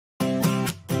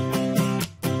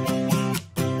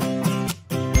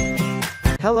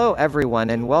Hello everyone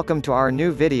and welcome to our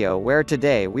new video where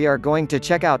today we are going to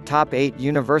check out top 8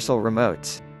 universal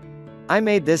remotes. I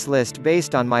made this list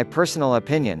based on my personal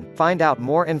opinion. Find out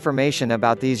more information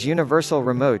about these universal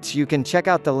remotes. You can check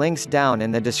out the links down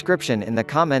in the description in the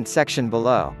comment section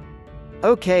below.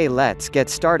 Okay, let's get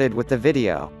started with the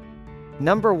video.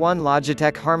 Number 1,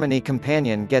 Logitech Harmony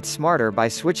Companion. Get smarter by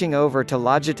switching over to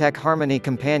Logitech Harmony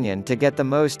Companion to get the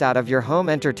most out of your home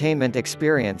entertainment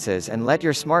experiences and let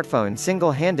your smartphone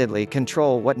single-handedly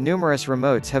control what numerous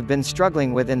remotes have been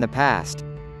struggling with in the past.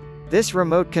 This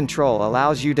remote control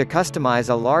allows you to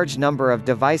customize a large number of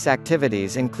device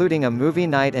activities, including a movie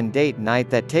night and date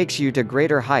night that takes you to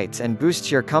greater heights and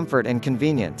boosts your comfort and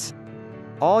convenience.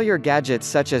 All your gadgets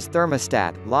such as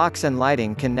thermostat, locks and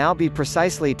lighting can now be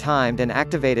precisely timed and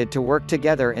activated to work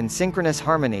together in synchronous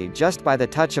harmony just by the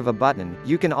touch of a button.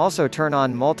 You can also turn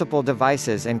on multiple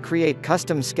devices and create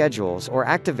custom schedules or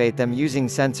activate them using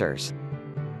sensors.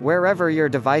 Wherever your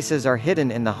devices are hidden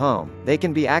in the home, they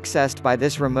can be accessed by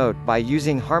this remote by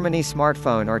using Harmony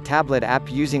smartphone or tablet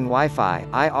app using Wi-Fi,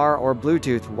 IR or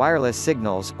Bluetooth wireless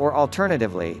signals, or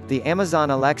alternatively, the Amazon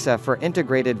Alexa for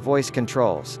integrated voice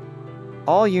controls.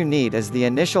 All you need is the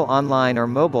initial online or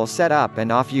mobile setup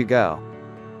and off you go.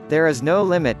 There is no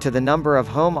limit to the number of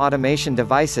home automation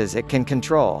devices it can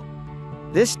control.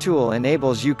 This tool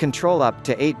enables you control up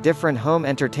to 8 different home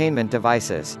entertainment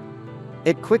devices.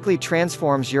 It quickly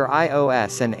transforms your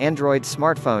iOS and Android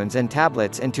smartphones and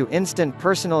tablets into instant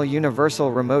personal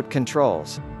universal remote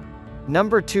controls.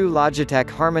 Number 2, Logitech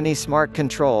Harmony Smart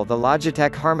Control. The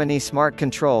Logitech Harmony Smart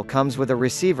Control comes with a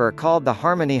receiver called the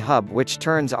Harmony Hub, which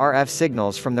turns RF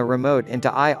signals from the remote into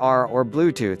IR or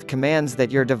Bluetooth commands that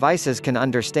your devices can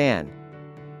understand.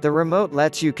 The remote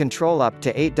lets you control up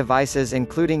to 8 devices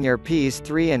including your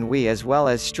PS3 and Wii, as well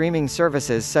as streaming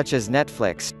services such as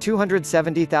Netflix.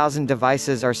 270,000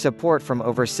 devices are support from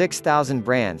over 6,000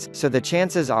 brands, so the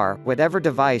chances are, whatever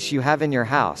device you have in your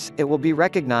house, it will be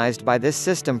recognized by this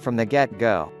system from the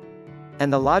get-go.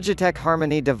 And the Logitech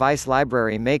Harmony device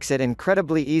library makes it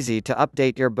incredibly easy to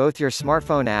update both your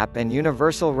smartphone app and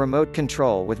universal remote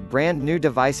control with brand new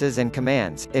devices and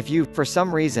commands. If you, for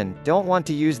some reason, don't want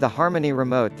to use the Harmony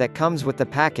remote that comes with the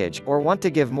package, or want to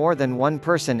give more than one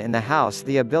person in the house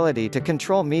the ability to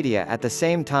control media at the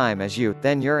same time as you,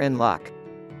 then you're in luck.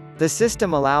 The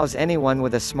system allows anyone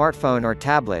with a smartphone or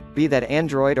tablet, be that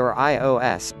Android or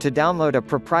iOS, to download a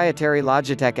proprietary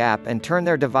Logitech app and turn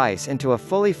their device into a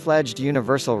fully fledged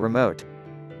universal remote.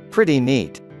 Pretty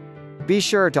neat. Be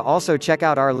sure to also check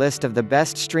out our list of the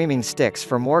best streaming sticks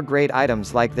for more great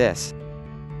items like this.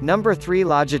 Number 3,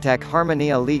 Logitech Harmony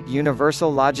Elite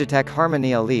Universal. Logitech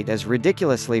Harmony Elite is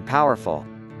ridiculously powerful.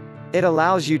 It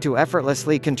allows you to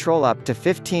effortlessly control up to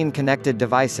 15 connected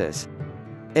devices.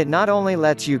 It not only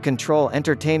lets you control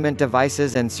entertainment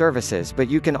devices and services, but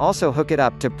you can also hook it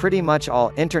up to pretty much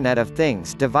all Internet of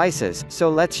Things devices, so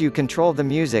lets you control the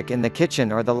music in the kitchen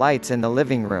or the lights in the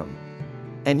living room.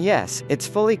 And yes, it's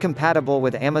fully compatible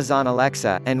with Amazon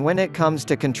Alexa, and when it comes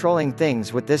to controlling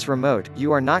things with this remote,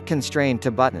 you are not constrained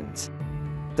to buttons.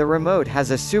 The remote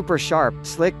has a super sharp,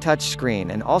 slick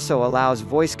touchscreen and also allows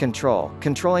voice control,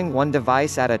 controlling one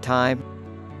device at a time.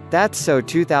 That's so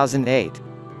 2008.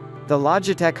 The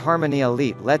Logitech Harmony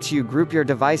Elite lets you group your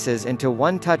devices into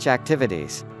one-touch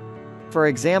activities. For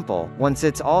example, once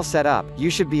it's all set up, you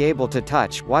should be able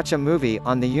to watch a movie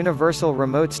on the Universal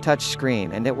Remote's touch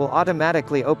screen, and it will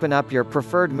automatically open up your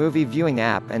preferred movie viewing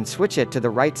app and switch it to the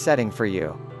right setting for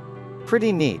you.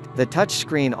 Pretty neat. The touch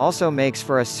screen also makes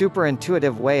for a super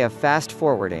intuitive way of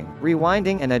fast-forwarding,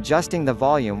 rewinding and adjusting the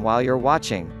volume while you're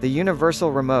watching. The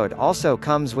universal remote also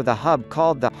comes with a hub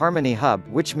called the Harmony Hub,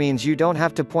 which means you don't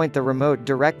have to point the remote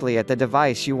directly at the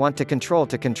device you want to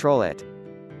control it.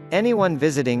 Anyone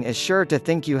visiting is sure to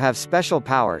think you have special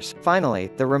powers.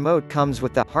 Finally, the remote comes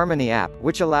with the Harmony app,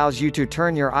 which allows you to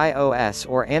turn your iOS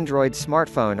or Android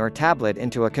smartphone or tablet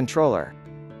into a controller.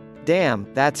 Damn,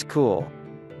 that's cool.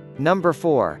 Number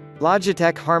 4.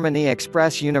 Logitech Harmony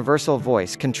Express Universal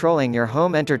Voice. Controlling your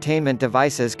home entertainment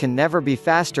devices can never be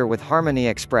faster with Harmony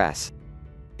Express.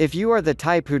 If you are the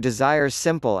type who desires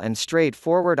simple and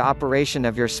straightforward operation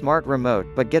of your smart remote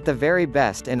but get the very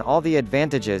best in all the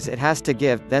advantages it has to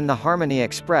give, then the Harmony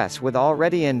Express with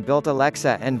already inbuilt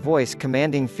Alexa and voice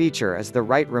commanding feature is the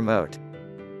right remote.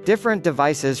 Different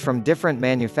devices from different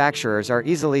manufacturers are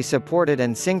easily supported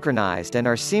and synchronized and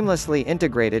are seamlessly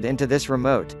integrated into this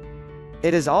remote.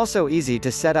 It is also easy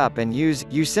to set up and use.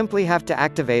 You simply have to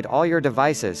activate all your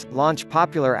devices, launch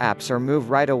popular apps or move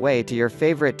right away to your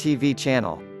favorite TV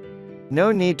channel.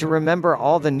 No need to remember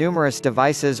all the numerous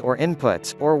devices or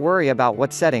inputs, or worry about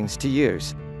what settings to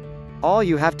use. All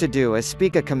you have to do is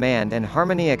speak a command and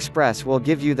Harmony Express will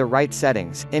give you the right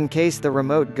settings. In case the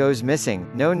remote goes missing,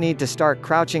 no need to start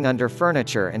crouching under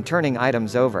furniture and turning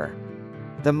items over.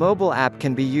 The mobile app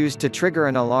can be used to trigger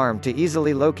an alarm to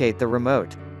easily locate the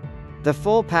remote. The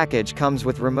full package comes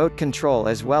with remote control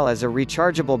as well as a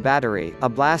rechargeable battery, a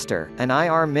blaster, an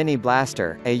IR mini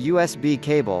blaster, a USB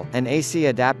cable, an AC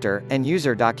adapter, and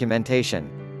user documentation.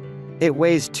 It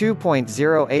weighs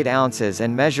 2.08 ounces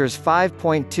and measures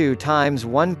 5.2 times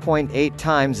 1.8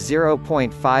 times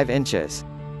 0.5 inches.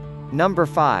 Number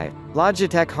 5.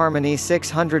 Logitech Harmony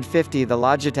 650. The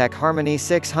Logitech Harmony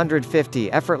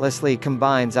 650 effortlessly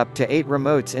combines up to 8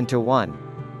 remotes into one.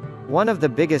 One of the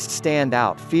biggest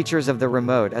standout features of the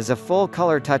remote is a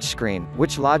full-color touchscreen,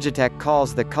 which Logitech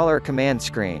calls the Color Command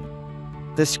Screen.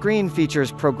 The screen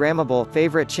features programmable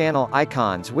favorite channel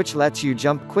icons which lets you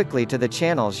jump quickly to the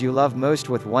channels you love most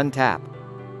with one tap.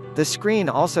 The screen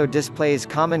also displays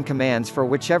common commands for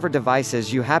whichever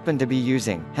devices you happen to be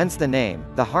using, hence the name.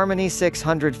 The Harmony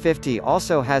 650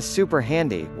 also has super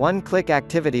handy, one-click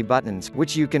activity buttons,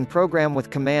 which you can program with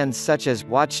commands such as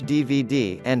Watch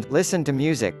DVD and Listen to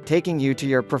Music, taking you to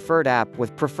your preferred app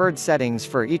with preferred settings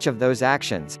for each of those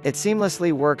actions. It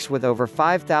seamlessly works with over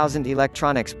 5,000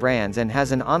 electronics brands and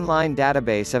has an online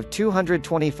database of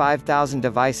 225,000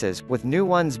 devices, with new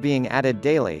ones being added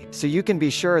daily, so you can be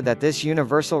sure that this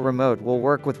universal remote will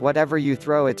work with whatever you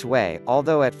throw its way.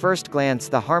 Although at first glance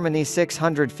the Harmony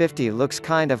 650 looks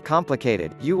kind of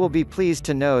complicated, you will be pleased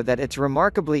to know that it's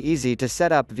remarkably easy to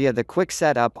set up via the Quick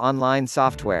Setup online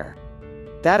software.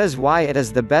 That is why it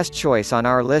is the best choice on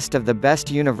our list of the best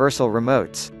universal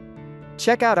remotes.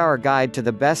 Check out our guide to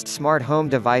the best smart home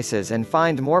devices and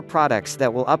find more products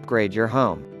that will upgrade your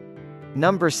home.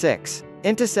 Number 6.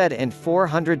 Inteset Int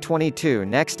 422.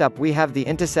 Next up we have the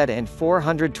Inteset Int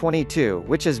 422,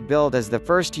 which is billed as the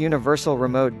first universal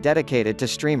remote dedicated to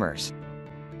streamers.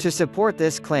 To support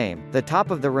this claim, the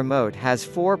top of the remote has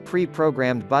 4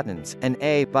 pre-programmed buttons, an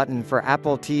A button for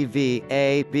Apple TV,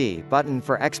 a B button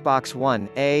for Xbox One,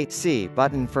 a C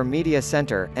button for Media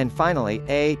Center, and finally,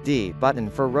 a D button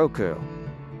for Roku.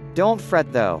 Don't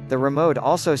fret though, the remote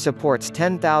also supports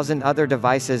 10,000 other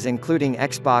devices including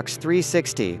Xbox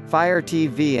 360, Fire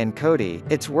TV and Kodi.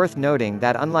 It's worth noting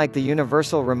that unlike the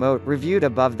universal remote reviewed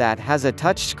above that has a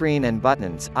touch screen and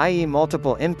buttons, i.e.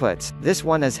 multiple inputs, this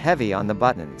one is heavy on the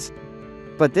buttons.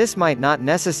 But this might not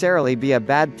necessarily be a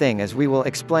bad thing, as we will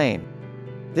explain.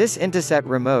 This Inteset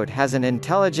remote has an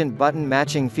intelligent button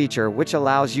matching feature which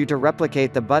allows you to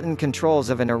replicate the button controls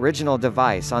of an original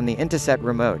device on the Inteset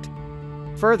remote.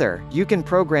 Further, you can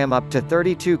program up to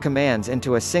 32 commands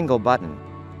into a single button.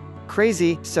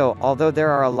 Crazy, so, although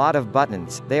there are a lot of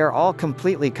buttons, they are all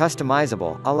completely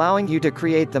customizable, allowing you to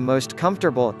create the most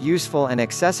comfortable, useful and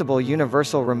accessible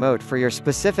universal remote for your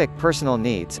specific personal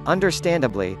needs.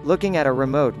 Understandably, looking at a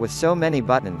remote with so many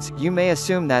buttons, you may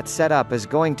assume that setup is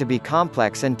going to be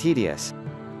complex and tedious.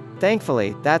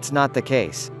 Thankfully, that's not the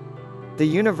case. The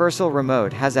universal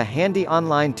remote has a handy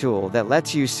online tool that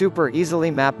lets you super easily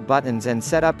map buttons and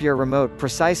set up your remote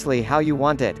precisely how you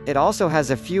want it. It also has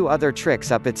a few other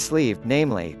tricks up its sleeve,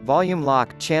 namely, volume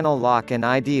lock, channel lock and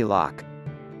ID lock.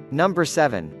 Number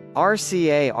 7.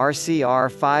 RCA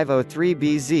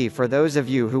RCR503BZ. For those of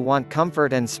you who want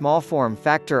comfort and small form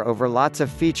factor over lots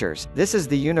of features, this is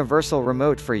the universal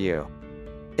remote for you.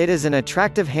 It is an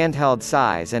attractive handheld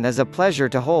size and is a pleasure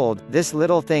to hold. This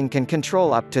little thing can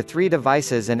control up to 3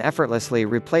 devices and effortlessly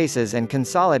replaces and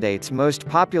consolidates most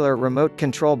popular remote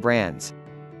control brands.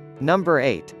 Number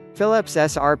 8. Philips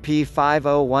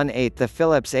SRP5018. The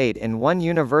Philips 8-in-1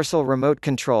 universal remote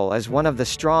control is one of the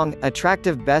strong,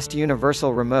 attractive best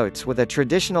universal remotes with a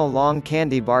traditional long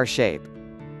candy bar shape.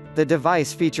 The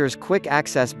device features quick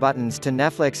access buttons to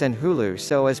Netflix and Hulu,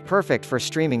 so is perfect for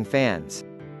streaming fans.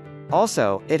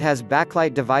 Also, it has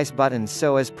backlight device buttons,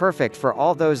 so is perfect for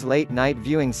all those late-night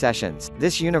viewing sessions.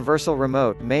 This universal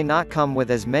remote may not come with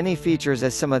as many features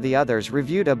as some of the others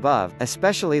reviewed above,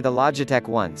 especially the Logitech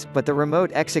ones, but the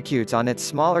remote executes on its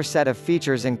smaller set of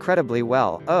features incredibly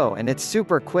well. Oh, and it's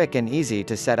super quick and easy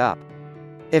to set up.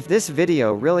 If this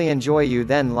video really enjoy you,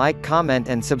 then like, comment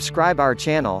and subscribe our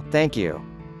channel. Thank you.